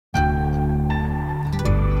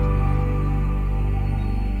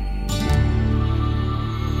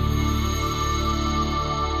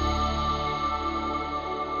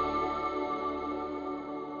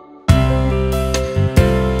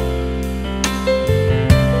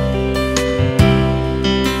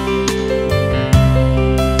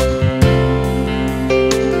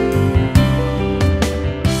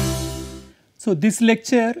this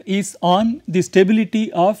lecture is on the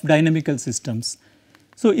stability of dynamical systems.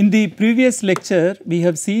 So, in the previous lecture we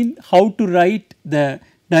have seen how to write the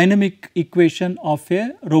dynamic equation of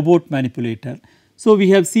a robot manipulator. So, we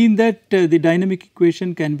have seen that the dynamic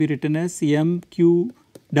equation can be written as m q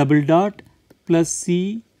double dot plus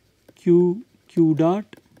c q q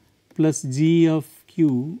dot plus g of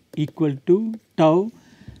q equal to tau,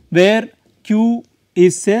 where q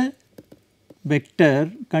is a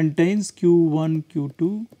vector contains q1,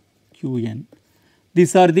 q2, qn.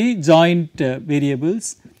 These are the joint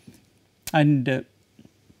variables, and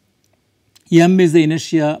M is the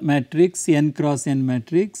inertia matrix, n cross n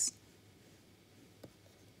matrix,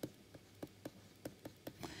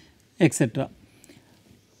 etc.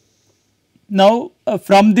 Now,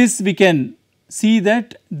 from this we can see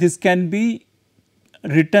that this can be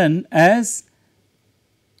written as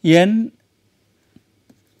n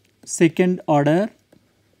second order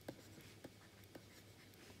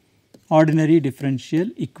ordinary differential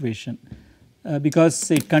equation,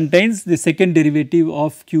 because it contains the second derivative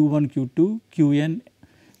of q1, q2,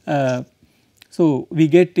 qn. So, we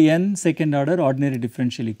get n second order ordinary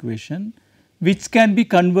differential equation, which can be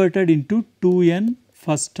converted into 2n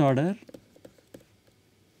first order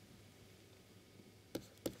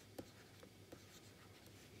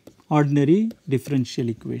ordinary differential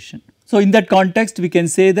equation. So, in that context we can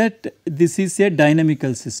say that this is a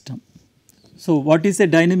dynamical system. So, what is a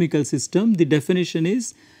dynamical system? The definition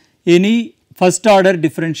is any first order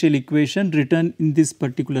differential equation written in this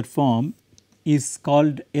particular form is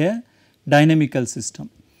called a dynamical system.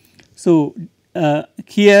 So,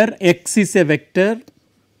 here x is a vector,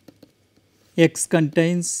 x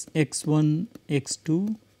contains x1,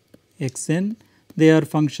 x2, xn, they are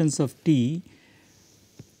functions of t,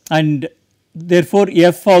 and therefore,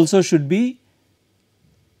 f also should be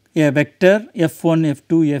a vector f1,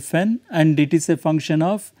 f2, fn, and it is a function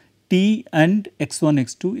of t and x1,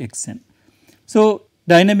 x2, xn. So,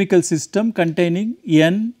 dynamical system containing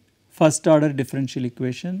n first order differential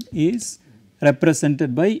equation is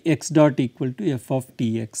represented by x dot equal to f of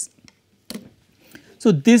tx.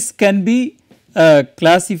 So, this can be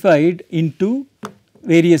classified into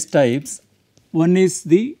various types. One is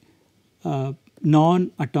the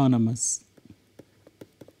non-autonomous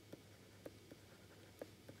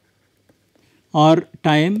or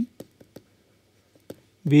time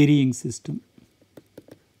varying system.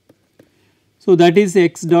 So, that is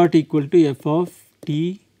x dot equal to f of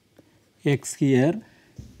t x here.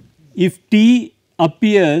 If t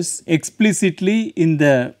appears explicitly in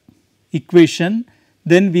the equation,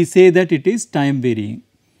 then we say that it is time varying,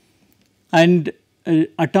 and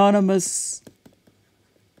autonomous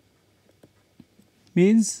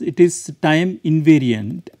means it is time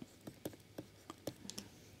invariant.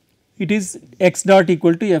 It is x dot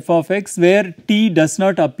equal to f of x, where t does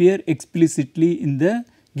not appear explicitly in the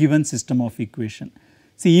given system of equation.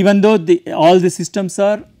 See, even though all the systems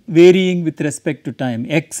are varying with respect to time,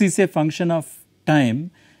 x is a function of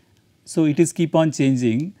time, so it is keep on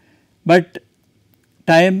changing, but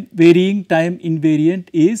time varying, time invariant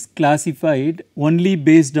is classified only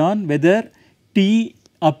based on whether t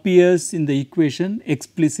appears in the equation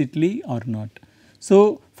explicitly or not.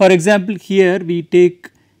 So, for example, here we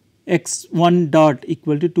take x1 dot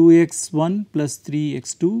equal to 2x1 plus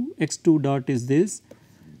 3x2, x2 dot is this.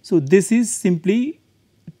 So, this is simply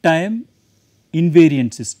time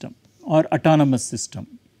invariant system or autonomous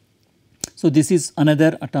system. So, this is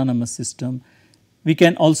another autonomous system. We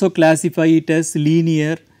can also classify it as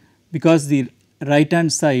linear, because the right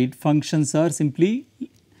hand side functions are simply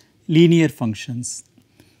linear functions,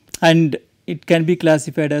 and it can be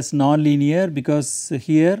classified as non-linear because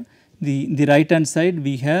here the right hand side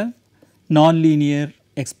we have non-linear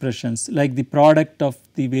expressions like the product of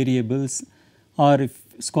the variables, or if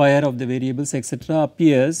square of the variables etc.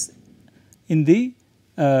 appears in the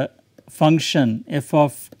function f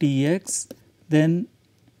of tx, then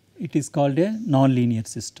it is called a non-linear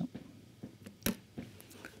system.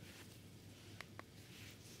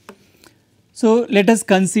 So, let us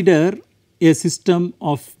consider a system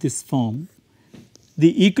of this form.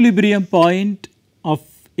 The equilibrium point of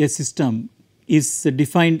a system is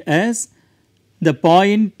defined as the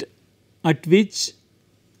point at which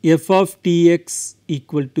f of tx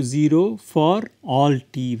equal to 0 for all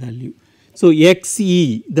t value. So,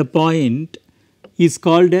 xe, the point, is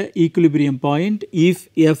called a equilibrium point if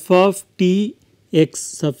f of t x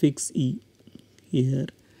suffix e here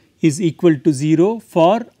is equal to 0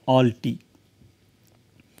 for all t.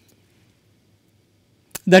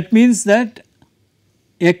 That means that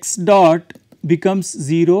x dot becomes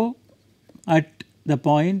 0 at the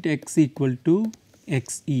point x equal to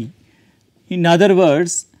xe In other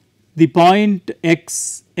words, the point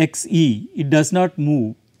xe, it does not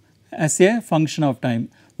move as a function of time.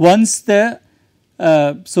 Once the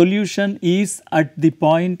solution is at the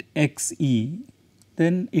point xe,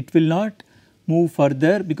 then it will not move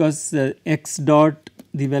further because x dot,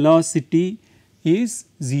 the velocity is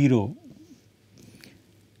 0.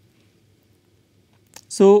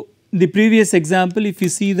 So, the previous example, if you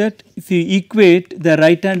see that if you equate the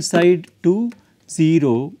right hand side to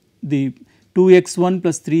 0, the 2x1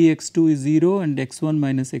 plus 3x2 is 0 and x1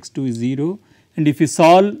 minus x2 is 0, and if you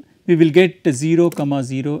solve, we will get 0 comma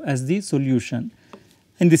 0 as the solution.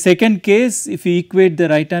 In the second case, if we equate the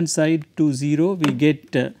right hand side to 0, we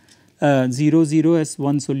get 0 0 as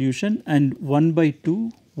one solution and 1 by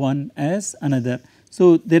 2 1 as another.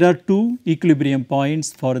 So, there are two equilibrium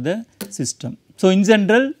points for the system. So, in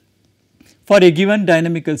general, for a given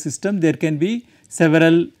dynamical system, there can be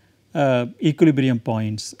several equilibrium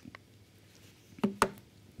points.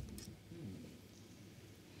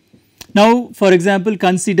 Now, for example,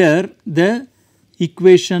 consider the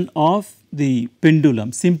equation of the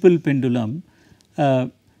pendulum, simple pendulum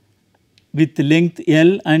with length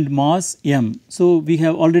L and mass m. So, we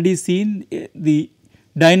have already seen the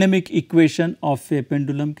dynamic equation of a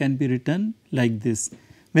pendulum can be written like this,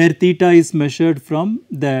 where theta is measured from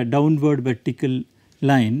the downward vertical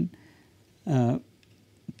line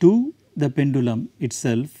to the pendulum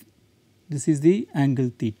itself. This is the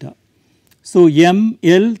angle theta. So, m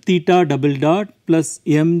L theta double dot plus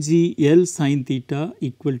mg L sin theta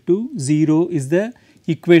equal to 0 is the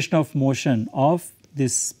equation of motion of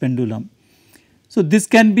this pendulum. So, this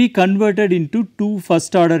can be converted into two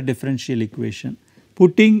first order differential equation.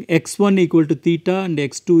 Putting x1 equal to theta and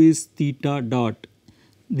x2 is theta dot,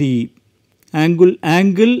 the angle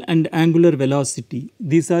and angular velocity,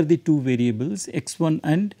 these are the two variables x1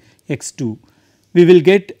 and x2. We will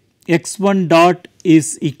get x1 dot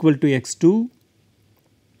is equal to x2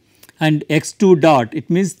 and x2 dot, it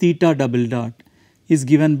means theta double dot, is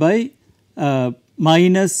given by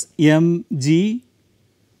minus mg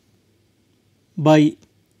by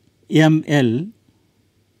ml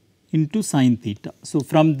into sin theta. So,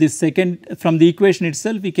 from this from the equation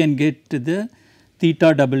itself we can get the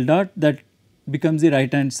theta double dot, that becomes the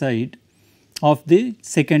right hand side of the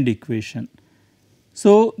second equation.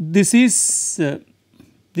 So, this is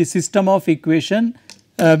the system of equation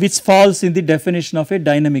which falls in the definition of a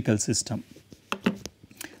dynamical system.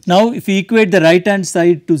 Now, if we equate the right hand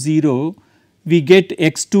side to 0, we get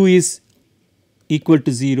x2 is equal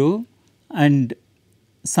to 0 and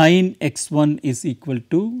sin x1 is equal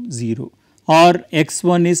to 0, or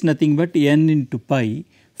x1 is nothing but n into pi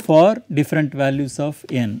for different values of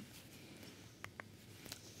n.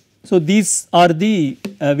 So, these are the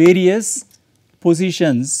various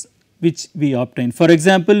positions which we obtain. For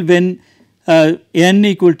example, when n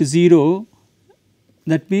equal to 0,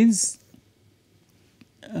 that means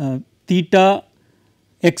theta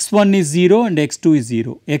x1 is 0 and x2 is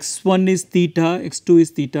 0, x1 is theta, x2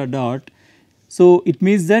 is theta dot. So, it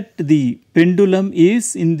means that the pendulum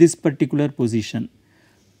is in this particular position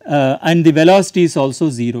and the velocity is also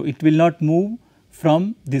 0, it will not move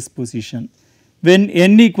from this position. When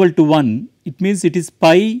n equal to 1, it means it is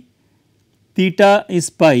pi, theta is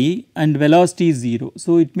pi and velocity is 0.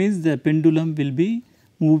 So, it means the pendulum will be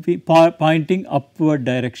moving pointing upward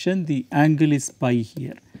direction, the angle is pi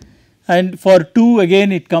here. And for 2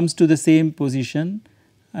 again it comes to the same position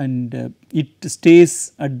and it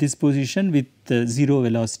stays at this position with 0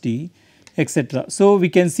 velocity, etc. So, we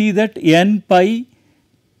can see that n pi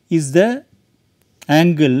is the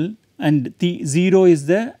angle and the 0 is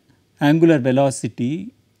the angular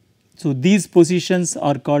velocity. So, these positions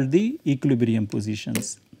are called the equilibrium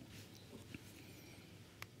positions.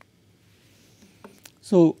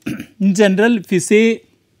 So, in general, if we say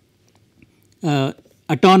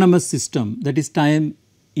autonomous system, that is time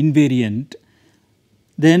invariant,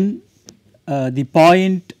 then the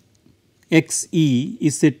point xe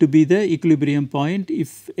is said to be the equilibrium point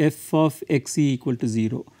if f of xe equal to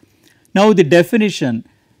 0. Now, the definition,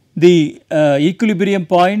 the equilibrium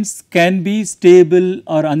points can be stable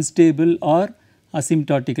or unstable or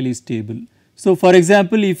asymptotically stable. So, for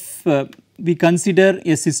example, if we consider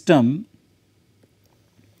a system,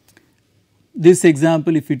 this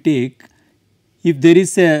example if we take, if there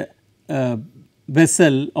is a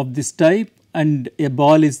vessel of this type and a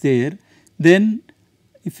ball is there, then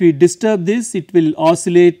if we disturb this, it will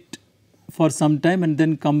oscillate for some time and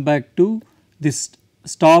then come back to this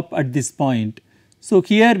stop at this point. So,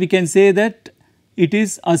 here we can say that it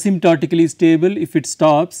is asymptotically stable if it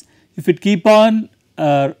stops. If it keep on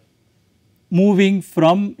moving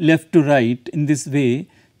from left to right in this way,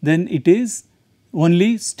 then it is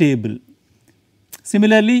only stable.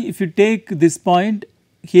 Similarly, if you take this point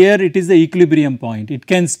here, it is the equilibrium point. It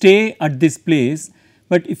can stay at this place,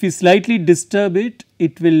 but if you slightly disturb it,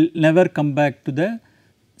 it will never come back to the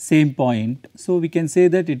same point. So, we can say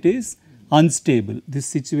that it is unstable. This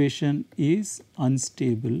situation is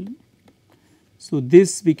unstable. So,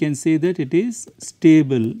 this we can say that it is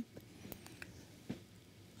stable.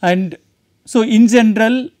 And so, in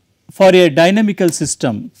general, for a dynamical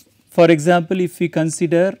system, for example, if we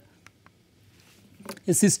consider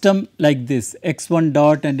a system like this x1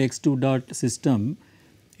 dot and x2 dot system,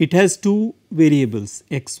 it has two variables,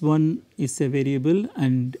 x1 is a variable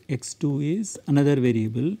and x2 is another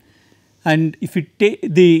variable, and if you take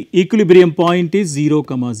the equilibrium point is 0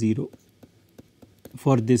 comma 0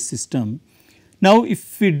 for this system. Now,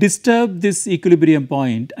 if we disturb this equilibrium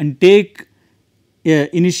point and take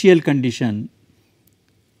a initial condition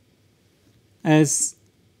as,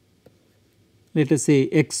 let us say,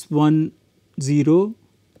 x1 0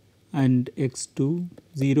 and x2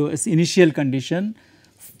 0 as initial condition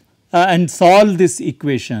and solve this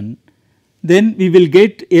equation, then we will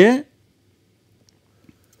get a,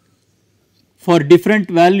 for different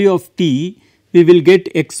value of t, we will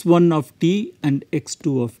get x1 of t and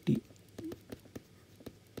x2 of t,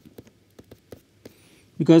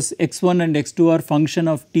 because x1 and x2 are function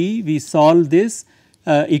of t. We solve this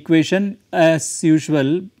equation as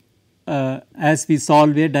usual as we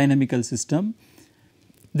solve a dynamical system.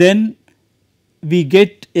 Then we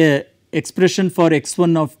get a expression for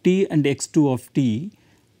x1 of t and x2 of t,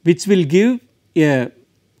 which will give a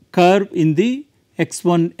curve in the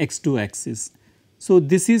x1 x2 axis. So,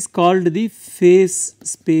 this is called the phase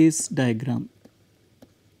space diagram.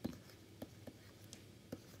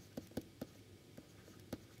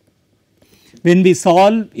 When we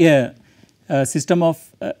solve a system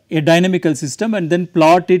of a dynamical system and then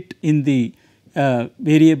plot it in the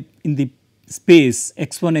variable in the space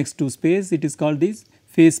x1 x2 space, it is called this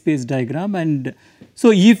phase space diagram. And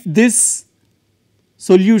so, if this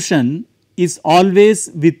solution is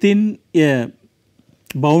always within a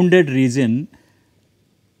bounded region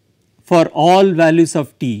for all values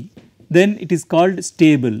of t, then it is called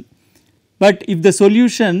stable. But if the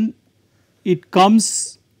solution, it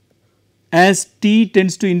comes as t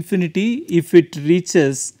tends to infinity, if it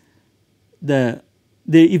reaches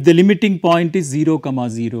if the limiting point is 0 comma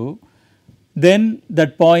 0, then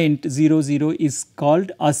that point 0 0 is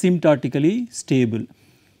called asymptotically stable.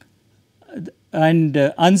 And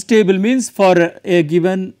unstable means for a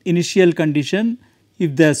given initial condition,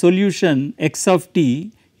 if the solution x of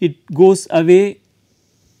t, it goes away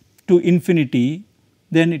to infinity,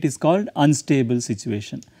 then it is called unstable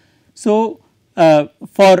situation. So,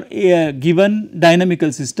 for a given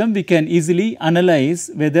dynamical system, we can easily analyze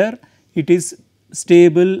whether it is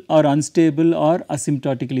stable or unstable or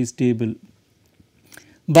asymptotically stable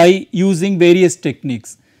by using various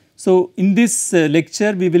techniques. So, in this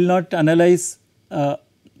lecture, we will not analyze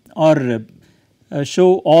or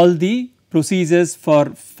show all the procedures for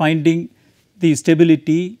finding the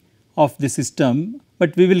stability of the system,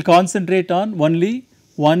 but we will concentrate on only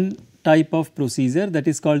one type of procedure, that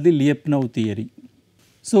is called the Lyapunov theory.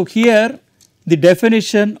 So, here the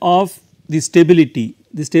definition of the stability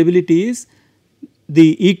is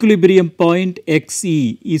the equilibrium point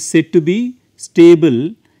xe is said to be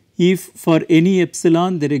stable if for any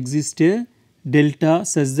epsilon there exists a delta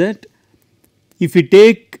such that if we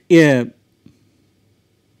take a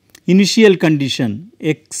initial condition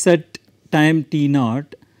x at time t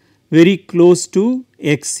naught very close to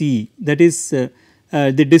xe, that is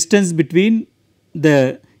the distance between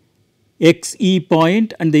the xe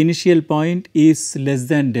point and the initial point is less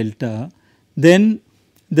than delta, then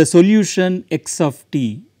the solution x of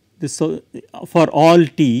t for all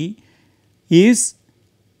t is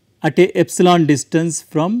at a epsilon distance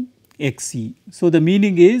from xe. So, the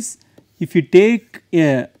meaning is, if you take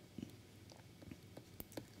a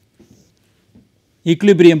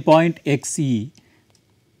equilibrium point xe,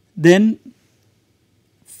 then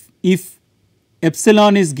if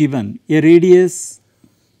epsilon is given, a radius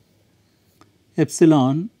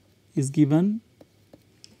epsilon is given,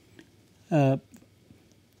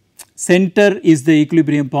 center is the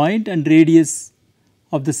equilibrium point and radius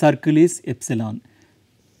of the circle is epsilon,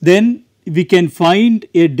 then we can find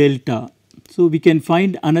a delta. So, we can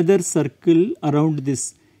find another circle around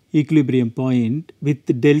this equilibrium point with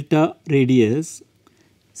delta radius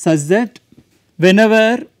such that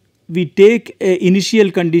whenever we take a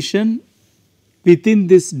initial condition within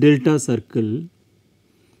this delta circle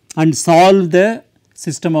and solve the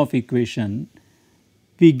system of equation,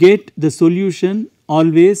 we get the solution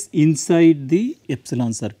always inside the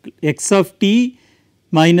epsilon circle. X of t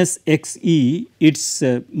minus xe, its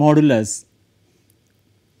modulus,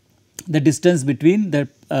 the distance between the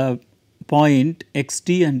point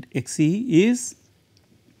xt and xe is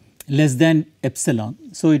less than epsilon.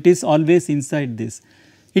 So, it is always inside this.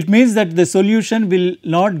 It means that the solution will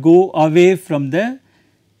not go away from the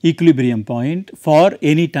equilibrium point for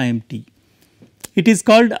any time t. It is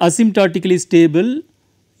called asymptotically stable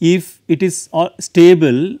if it is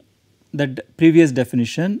stable, that previous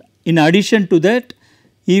definition. In addition to that,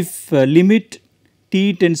 if limit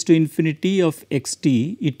t tends to infinity of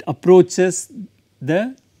xt, it approaches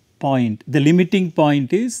the point, the limiting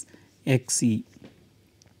point is xe,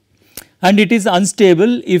 and it is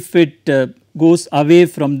unstable if it goes away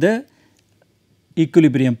from the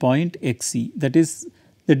equilibrium point xe. That is,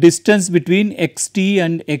 the distance between xt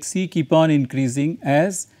and xe keep on increasing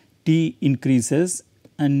as t increases,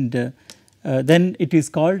 and then it is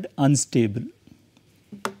called unstable.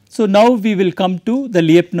 So, now we will come to the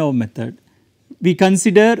Lyapunov method. We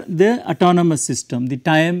consider the autonomous system, the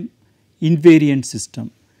time invariant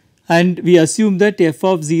system, and we assume that f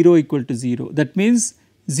of 0 equal to 0. That means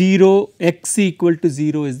 0 x equal to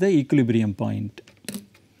 0 is the equilibrium point.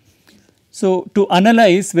 So, to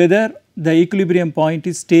analyze whether the equilibrium point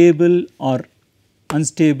is stable or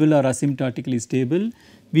unstable or asymptotically stable,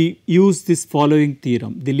 we use this following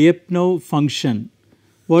theorem. The Lyapunov function.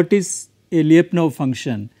 What is a Lyapunov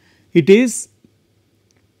function? It is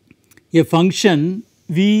a function,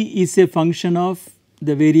 v is a function of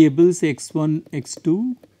the variables x1,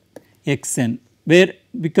 x2, xn, where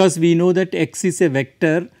because we know that x is a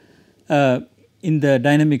vector in the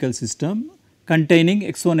dynamical system containing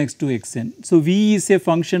x1, x2, xn. So, v is a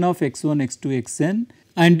function of x1, x2, xn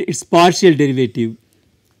and its partial derivative,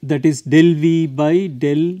 that is del v by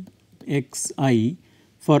del xi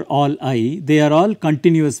for all I, they are all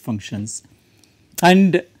continuous functions,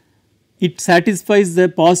 and it satisfies the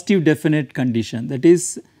positive definite condition, that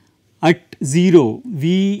is at 0,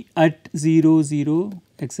 v at 0, 0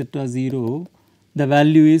 etc. 0, the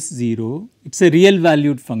value is 0, it is a real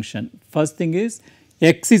valued function. First thing is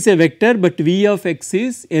x is a vector, but v of x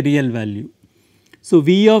is a real value. So,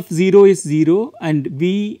 v of 0 is 0 and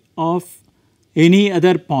v of any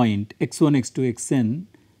other point x1, x2, xn,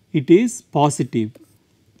 it is positive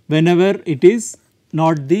whenever it is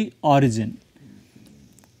not the origin.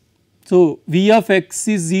 So, v of x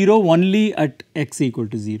is 0 only at x equal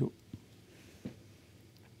to 0.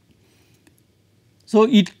 So,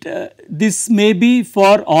 this may be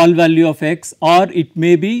for all value of x, or it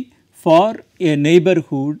may be for a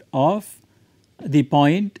neighborhood of the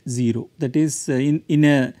point 0, that is in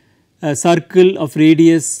a circle of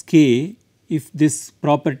radius k, if this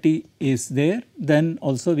property is there, then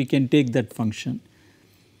also we can take that function.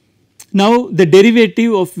 Now, the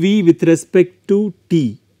derivative of v with respect to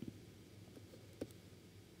t.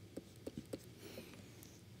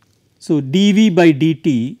 So, dv by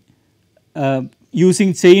dt,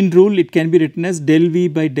 using chain rule, it can be written as del v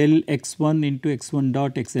by del x1 into x1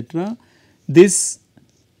 dot etc. This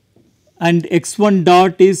and x1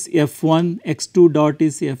 dot is f1, x2 dot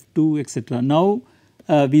is f2 etc. Now,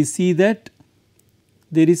 we see that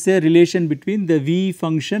there is a relation between the v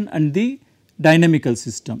function and the dynamical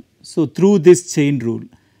system. So, through this chain rule,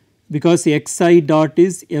 because xi dot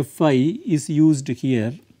is fi is used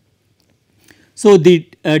here. So, the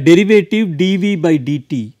derivative dv by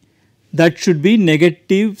dt, that should be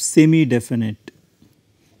negative semi-definite.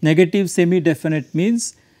 Negative semi-definite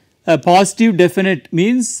means positive definite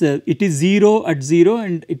means it is 0 at 0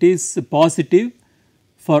 and it is positive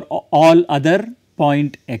for all other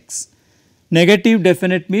point x. Negative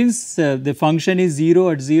definite means the function is 0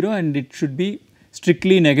 at 0 and it should be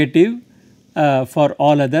strictly negative for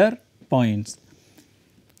all other points.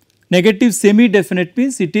 Negative semi-definite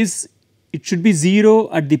means it should be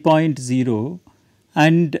 0 at the point 0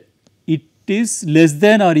 and it is less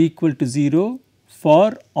than or equal to 0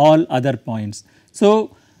 for all other points.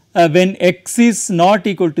 So, when x is not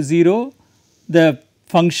equal to 0, the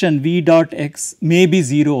function v dot x may be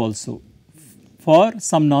 0 also for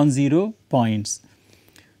some non-zero points.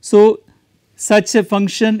 So, such a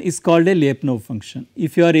function is called a Lyapunov function.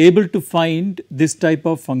 If you are able to find this type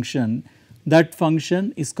of function, that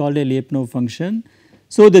function is called a Lyapunov function.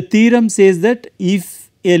 So, the theorem says that if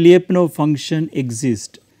a Lyapunov function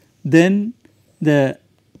exists, then the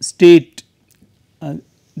state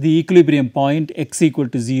the equilibrium point x equal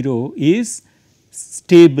to 0 is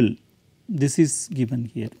stable. This is given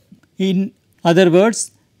here. In other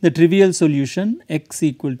words, the trivial solution x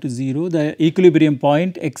equal to 0, the equilibrium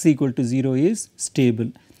point x equal to 0 is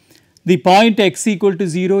stable. The point x equal to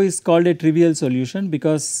 0 is called a trivial solution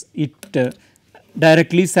because it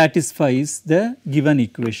directly satisfies the given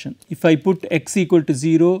equation. If I put x equal to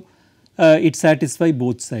 0, it satisfies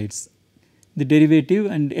both sides. The derivative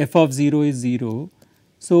and f of 0 is 0.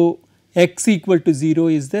 So, x equal to 0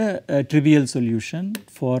 is the trivial solution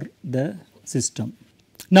for the system.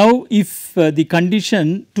 Now, if the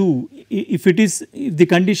condition 2, if the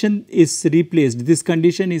condition is replaced, this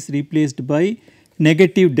condition is replaced by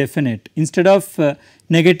negative definite. Instead of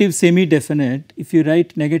negative semi definite, if you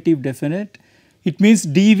write negative definite, it means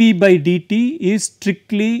dv by dt is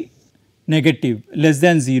strictly negative, less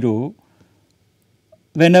than 0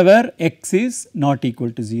 whenever x is not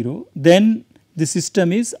equal to 0, then the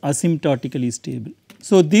system is asymptotically stable.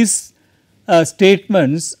 So, these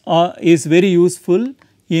statements is very useful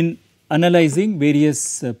in analyzing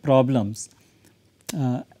various problems.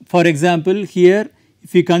 For example, here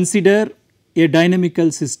if you consider a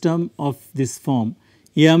dynamical system of this form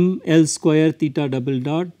m L square theta double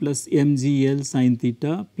dot plus mg L sin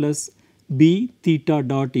theta plus b theta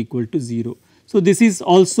dot equal to 0. So, this is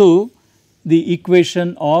also the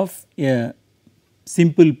equation of a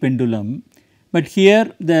simple pendulum, but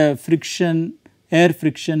here the friction, air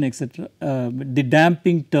friction etc., the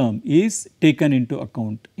damping term is taken into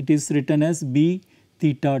account. It is written as b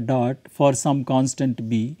theta dot for some constant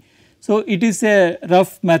b. So, it is a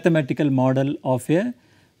rough mathematical model of a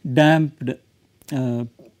damped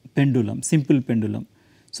pendulum, simple pendulum.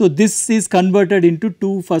 So, this is converted into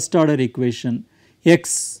two first order equation,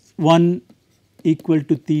 x1 equal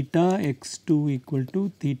to theta, x2 equal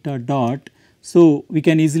to theta dot. So, we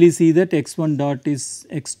can easily see that x1 dot is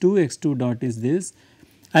x2, x2 dot is this,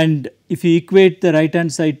 and if you equate the right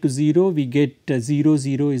hand side to 0, we get 0,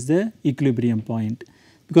 0 is the equilibrium point,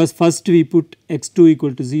 because first we put x2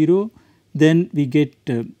 equal to 0, then we get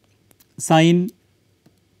sin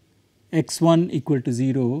x1 equal to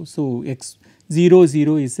 0. So, x 0,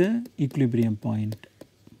 0 is a equilibrium point.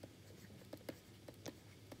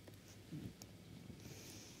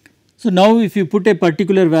 So, now if you put a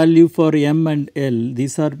particular value for m and L,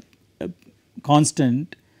 these are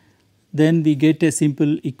constant, then we get a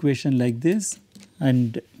simple equation like this,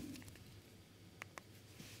 and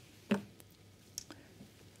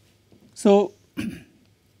so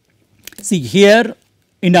see here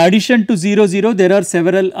in addition to 0, 0 there are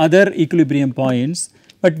several other equilibrium points,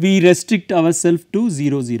 but we restrict ourselves to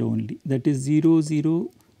 0, 0 only, that is 0, 0.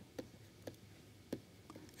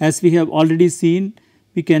 As we have already seen,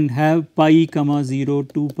 we can have pi comma 0,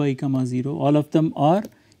 2 pi comma 0, all of them are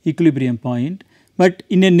equilibrium point, but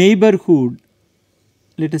in a neighborhood,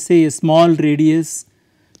 let us say a small radius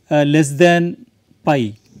less than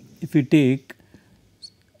pi, if we take,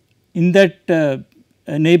 in that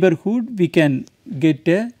neighborhood we can get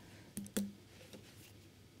a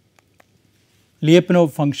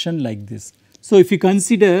Lyapunov function like this. So, if you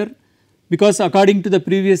consider, because according to the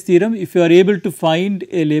previous theorem, if you are able to find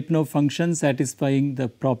a Lyapunov function satisfying the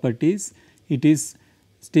properties, it is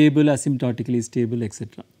stable, asymptotically stable,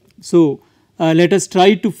 etc. So, let us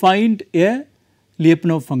try to find a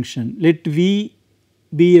Lyapunov function. Let v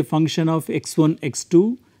be a function of x1,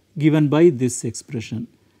 x2 given by this expression,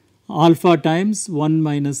 alpha times 1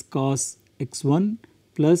 minus cos x1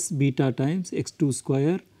 plus beta times x2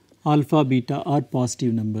 square, alpha beta are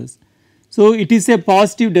positive numbers. So, it is a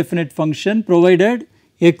positive definite function provided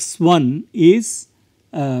x1 is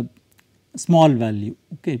a small value,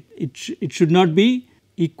 okay. It should not be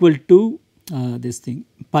equal to this thing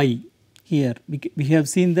pi, here we have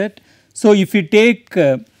seen that. So, if you take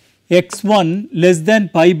x1 less than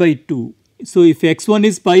pi by 2, so if x1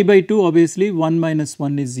 is pi by 2, obviously 1 minus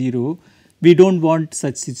 1 is 0, we do not want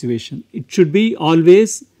such situation. It should be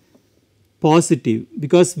always positive,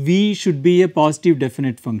 because v should be a positive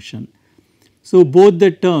definite function. So, both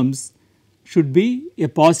the terms should be a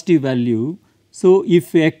positive value. So,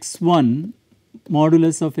 if x1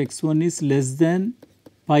 modulus of x1 is less than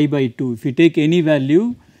pi by 2, if you take any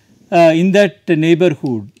value in that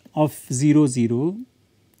neighborhood of 0, 0,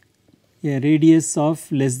 a radius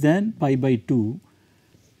of less than pi by 2,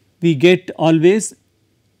 we get always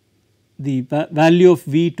the value of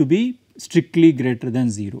v to be strictly greater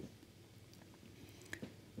than 0.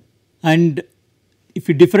 And if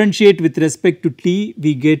you differentiate with respect to t,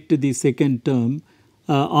 we get the second term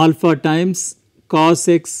alpha times cos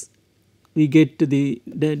x, we get the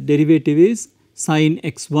derivative is sin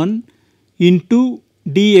x1 into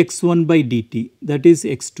dx1 by dt, that is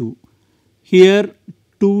x2. Here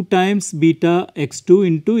 2 times beta x2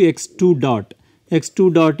 into x2 dot,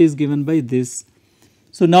 x2 dot is given by this.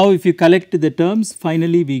 So, now if you collect the terms,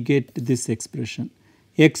 finally we get this expression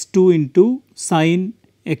x2 into sin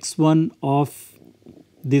x1 of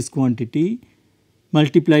this quantity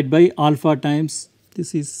multiplied by alpha times,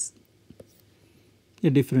 this is a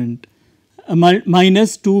different,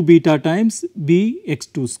 minus 2 beta times b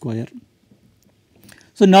x2 square.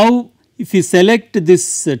 So, now if we select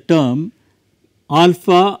this term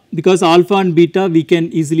alpha, because alpha and beta we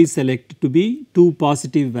can easily select to be two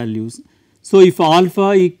positive values. So, if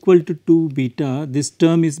alpha equal to 2 beta, this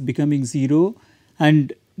term is becoming 0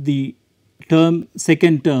 and the term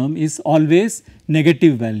second term is always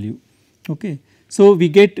negative value. Okay. So, we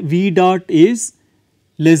get v dot is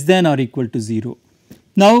less than or equal to 0.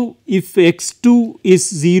 Now, if x2 is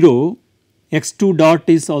 0, x2 dot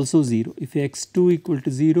is also 0. If x2 equal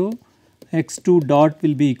to 0, x2 dot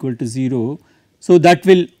will be equal to 0. So, that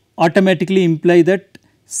will automatically imply that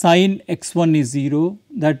sin x1 is 0,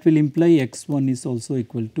 that will imply x1 is also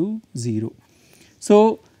equal to 0.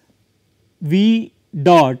 So, v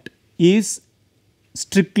dot is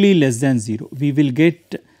strictly less than 0. We will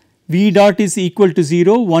get v dot is equal to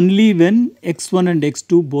 0 only when x1 and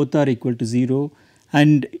x2 both are equal to 0,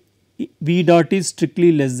 and v dot is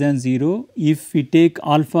strictly less than 0 if we take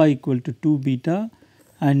alpha equal to 2 beta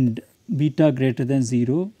and beta greater than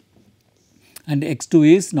 0 and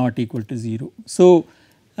x2 is not equal to 0. So,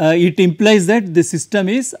 it implies that the system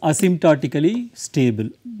is asymptotically stable.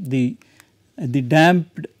 The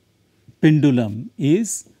damped pendulum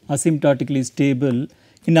is asymptotically stable.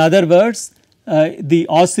 In other words, the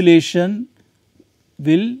oscillation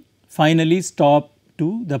will finally stop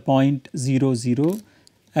to the point 0 0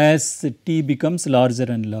 as t becomes larger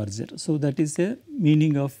and larger. So, that is the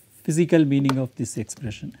meaning of physical meaning of this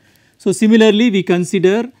expression. So, similarly we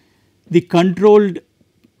consider the controlled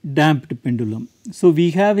damped pendulum. So,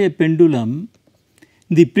 we have a pendulum.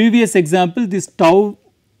 In the previous example this tau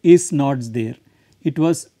is not there, it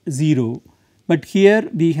was 0, but here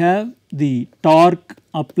we have the torque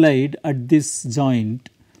applied at this joint.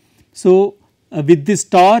 So, with this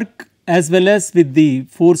torque as well as with the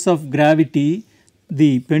force of gravity,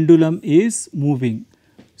 the pendulum is moving.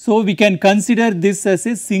 So, we can consider this as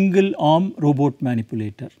a single arm robot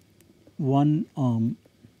manipulator, one arm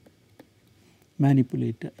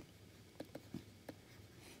manipulator.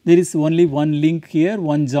 There is only one link here,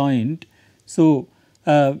 one joint. So,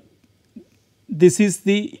 this is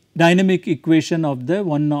the dynamic equation of the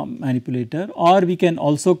one arm manipulator, or we can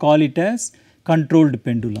also call it as controlled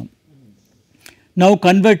pendulum. Now,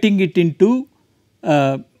 converting it into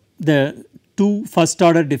the two first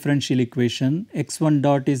order differential equation, x1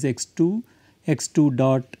 dot is x2, x2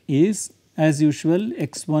 dot is as usual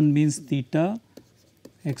x1 means theta,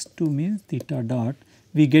 x2 means theta dot.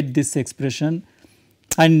 We get this expression,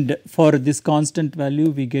 and for this constant value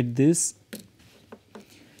we get this.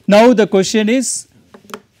 Now, the question is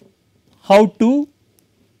how to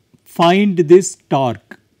find this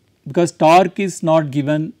torque, because torque is not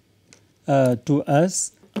given to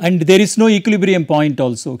us and there is no equilibrium point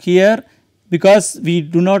also here, because we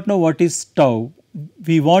do not know what is tau.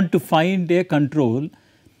 We want to find a control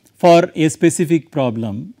for a specific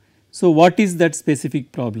problem. So, what is that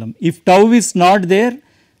specific problem? If tau is not there,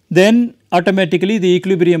 then automatically the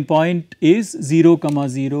equilibrium point is 0,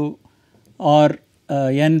 0 or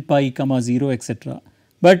n pi, 0 etc.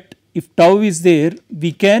 But if tau is there,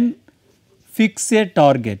 we can fix a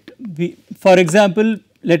target. For example,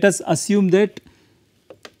 let us assume that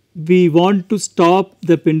we want to stop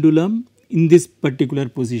the pendulum in this particular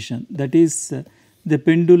position, that is the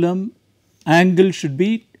pendulum angle should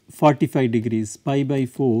be 45 degrees pi by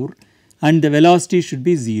 4 and the velocity should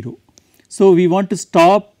be 0. So, we want to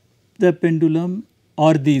stop the pendulum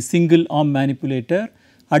or the single arm manipulator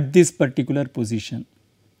at this particular position.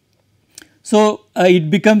 So, it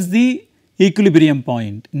becomes the equilibrium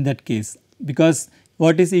point in that case, because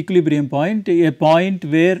what is equilibrium point? A point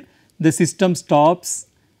where the system stops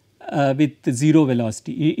with 0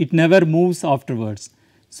 velocity, it never moves afterwards.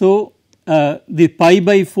 So, the pi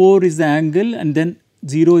by 4 is the angle and then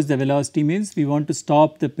 0 is the velocity, means we want to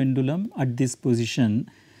stop the pendulum at this position.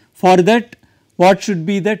 For that, what should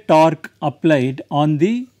be the torque applied on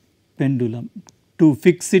the pendulum to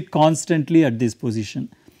fix it constantly at this position?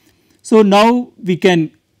 So, now we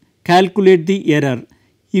can calculate the error.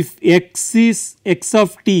 If x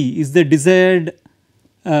of t is the desired,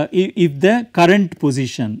 if the current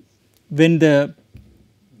position when the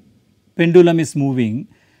pendulum is moving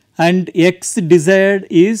and x desired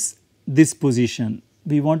is this position,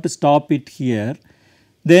 we want to stop it here,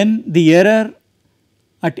 then the error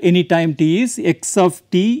at any time t is x of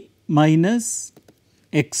t minus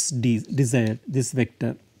x desired, this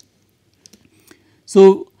vector.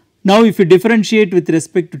 So, now if you differentiate with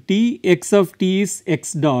respect to t, x of t is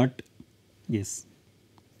x dot, yes.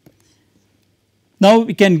 Now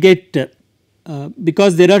we can get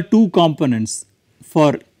because there are two components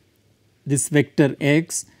for this vector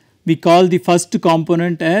x, we call the first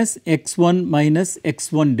component as x1 minus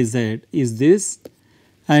x1 desired is this,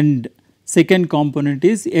 and second component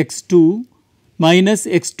is x2 minus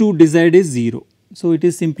x2 desired is 0. So, it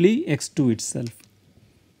is simply x2 itself.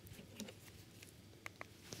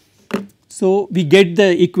 So, we get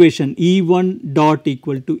the equation E1 dot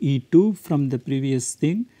equal to E2 from the previous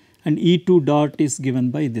thing, and E2 dot is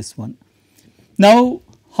given by this one. Now,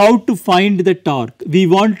 how to find the torque? We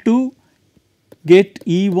want to get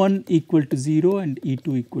E1 equal to 0 and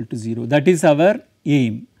E2 equal to 0, that is our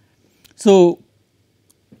aim. So,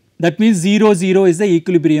 that means 0 0 is the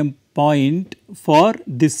equilibrium point for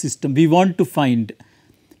this system we want to find.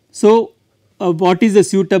 So, what is the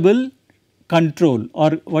suitable control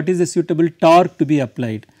or what is the suitable torque to be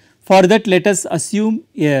applied? For that, let us assume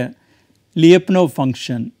a Lyapunov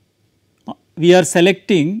function. We are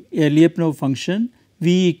selecting a Lyapunov function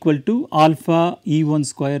V equal to alpha E1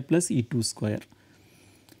 square plus E2 square.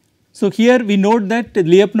 So, here we note that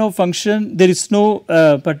Lyapunov function, there is no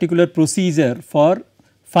particular procedure for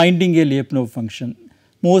finding a Lyapunov function.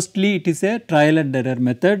 Mostly it is a trial and error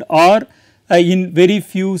method, or in very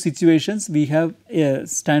few situations we have a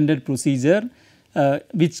standard procedure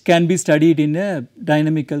which can be studied in a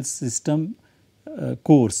dynamical system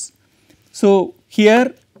course. So,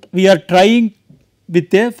 here we are trying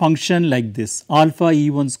with a function like this alpha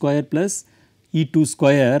E1 square plus E2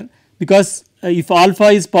 square, because if alpha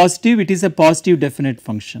is positive, it is a positive definite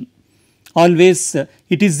function. Always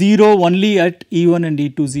it is 0 only at E1 and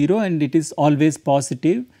E2 0, and it is always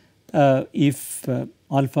positive if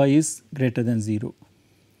alpha is greater than 0.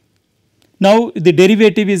 Now, the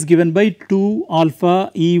derivative is given by 2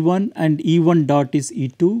 alpha E1 and E1 dot is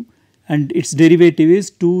E2, and its derivative is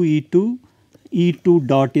 2 E2, E2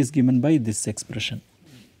 dot is given by this expression.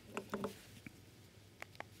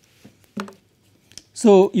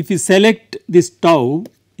 So, if you select this tau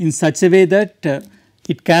in such a way that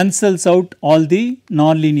it cancels out all the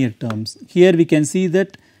nonlinear terms. Here we can see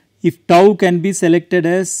that if tau can be selected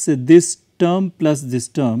as this term plus this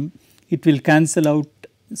term, it will cancel out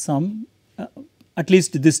some at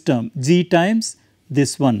least this term g times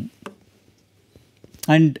this one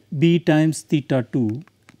and b times theta 2.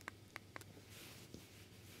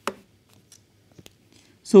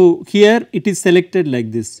 So, here it is selected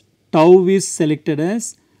like this, tau is selected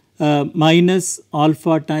as minus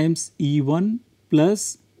alpha times E1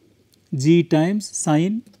 plus g times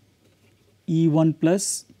sine E1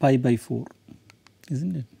 plus pi by 4, is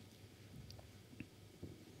not it?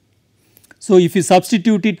 So, if you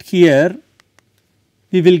substitute it here,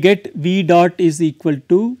 we will get V dot is equal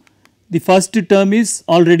to, the first term is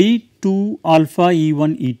already 2 alpha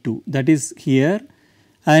E1 E2, that is here,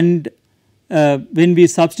 and when we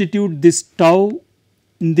substitute this tau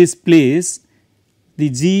in this place, the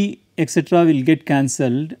g etc. will get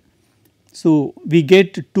cancelled. So, we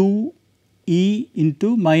get 2 E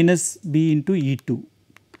into minus B into E2.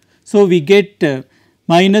 So, we get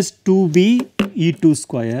minus 2B E2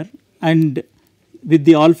 square, and with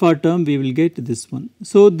the alpha term we will get this one.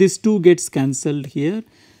 So, this 2 gets cancelled here,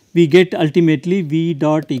 we get ultimately V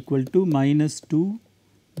dot equal to minus 2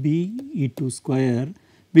 B E2 square,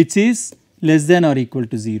 which is less than or equal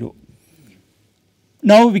to 0.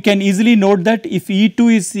 Now, we can easily note that if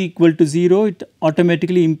E2 is equal to 0, it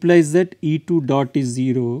automatically implies that E2 dot is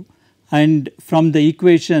 0, and from the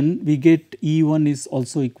equation we get E1 is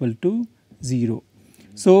also equal to 0.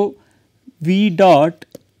 So, V dot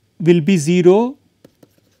will be 0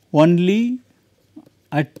 only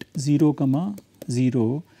at 0 comma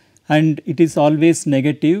 0, and it is always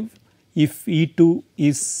negative if E2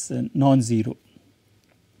 is non-zero.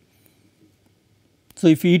 So,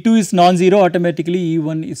 if E2 is non-zero, automatically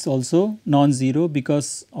E1 is also non-zero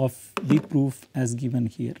because of the proof as given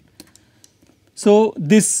here. So,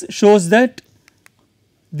 this shows that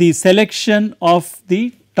the selection of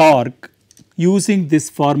the torque using this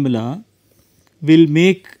formula will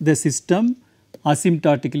make the system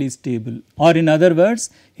asymptotically stable, or in other words,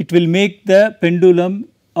 it will make the pendulum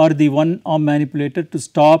or the one arm manipulator to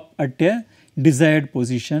stop at a desired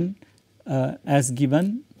position as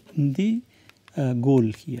given in the goal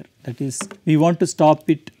here. That is, we want to stop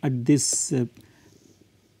it at this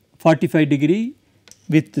 45 degree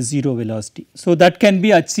with 0 velocity. So, that can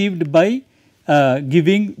be achieved by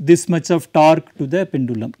giving this much of torque to the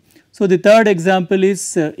pendulum. So, the third example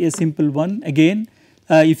is a simple one. Again,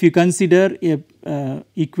 if you consider a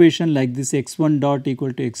equation like this, x1 dot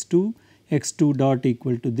equal to x2, x2 dot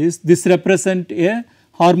equal to this represent a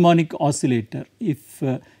harmonic oscillator. If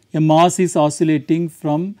a mass is oscillating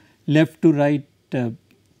from left to right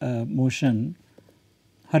motion,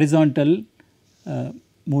 horizontal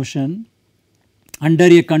motion under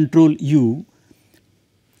a control u,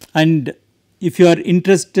 and if you are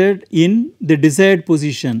interested in the desired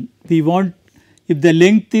position, we want, if the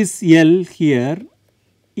length is L here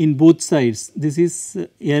in both sides, this is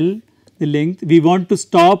L the length, we want to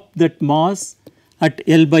stop that mass at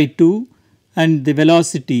L by 2 and the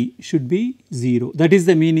velocity should be 0. That is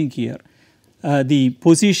the meaning here. The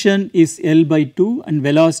position is L by 2 and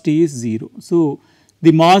velocity is 0. So,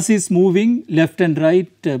 the mass is moving left and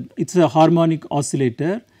right, it is a harmonic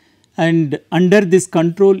oscillator, and under this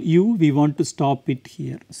control u we want to stop it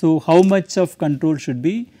here. So, how much of control should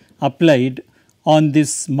be applied on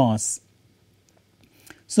this mass?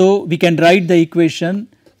 So, we can write the equation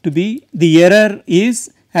to be, the error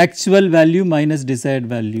is actual value minus desired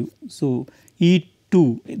value. So,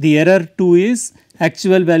 E2, the error 2 is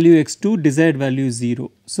actual value x2, desired value is 0.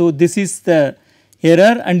 So, this is the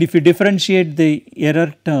error, and if you differentiate the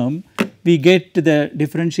error term, we get the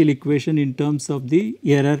differential equation in terms of the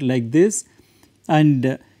error like this, and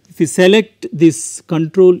if you select this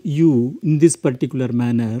control u in this particular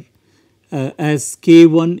manner as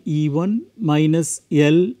k1 E1 minus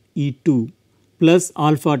L E2 plus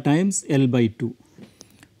alpha times L by 2.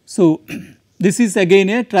 So, this is again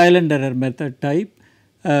a trial and error method type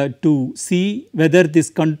to see whether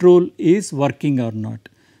this control is working or not.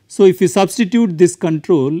 So, if you substitute this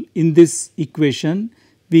control in this equation,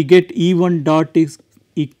 we get E1 dot is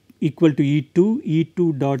equal to E2,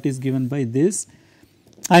 E2 dot is given by this,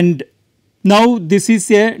 and now this is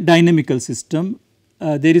a dynamical system,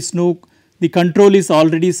 there is no, the control is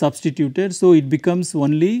already substituted. So, it becomes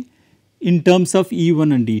only in terms of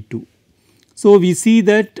E1 and E2. So, we see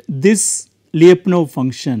that this Lyapunov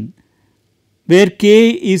function, where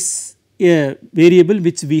k is a variable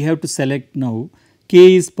which we have to select now,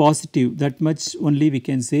 k is positive, that much only we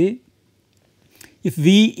can say. If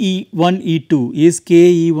V E1 E2 is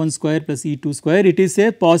k E1 square plus E2 square, it is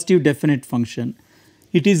a positive definite function.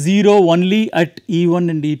 It is 0 only at E1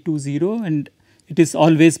 and E2 0, and it is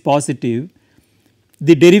always positive.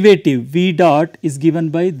 The derivative V dot is given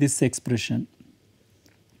by this expression.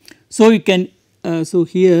 So, you can, so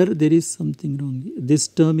here there is something wrong, this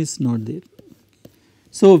term is not there.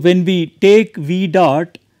 So, when we take V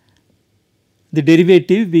dot, the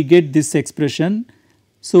derivative, we get this expression.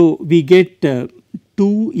 So, we get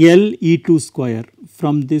 2L E2 square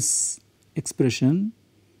from this expression,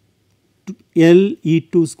 L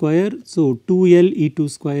E2 square. So, 2L E2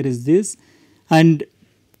 square is this, and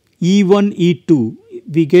E1 E2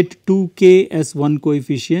 we get 2k as one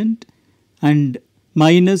coefficient and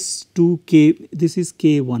minus 2k, this is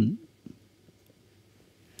k1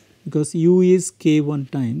 because u is k1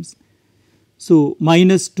 times. So,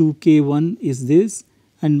 minus 2k1 is this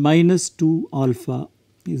and minus 2 alpha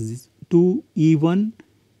is this 2 E1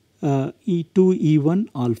 E2 E1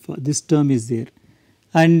 alpha, this term is there,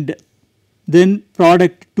 and then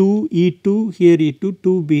product 2 E2, here E2,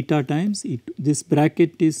 2 beta times E2, this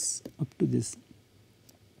bracket is up to this.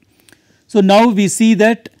 So, now we see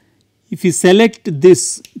that if you select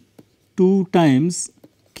this 2 times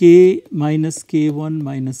k minus k1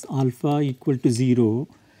 minus alpha equal to 0,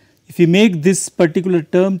 if you make this particular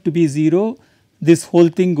term to be 0, this whole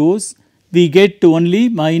thing goes, we get only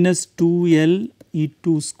minus 2L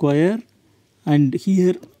E2 square and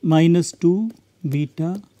here minus 2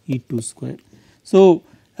 beta E2 square. So,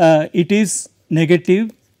 it is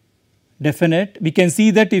negative definite. We can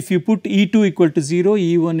see that if you put E2 equal to 0,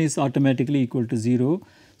 E1 is automatically equal to 0.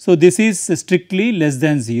 So, this is strictly less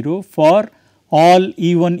than 0 for all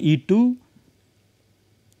E1 E2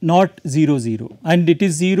 not 0 0, and it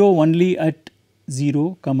is 0 only at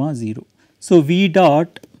 0 comma 0. So, V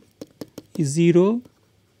dot is 0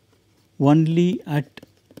 only at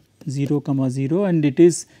 0 comma 0 and it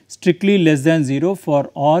is strictly less than 0 for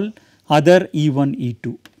all other E1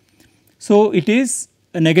 E2. So, it is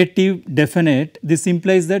a negative definite. This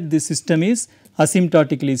implies that the system is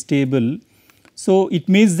asymptotically stable. So, it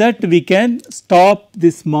means that we can stop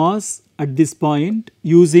this mass at this point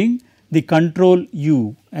using the control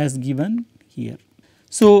u as given here.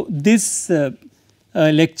 So, this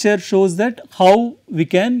lecture shows that how we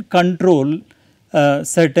can control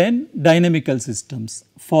certain dynamical systems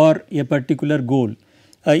for a particular goal.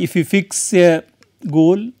 If you fix a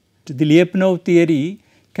goal, the Lyapunov theory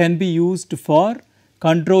can be used for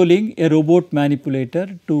controlling a robot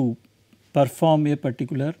manipulator to perform a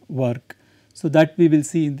particular work. So, that we will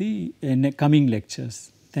see in the coming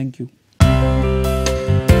lectures. Thank you.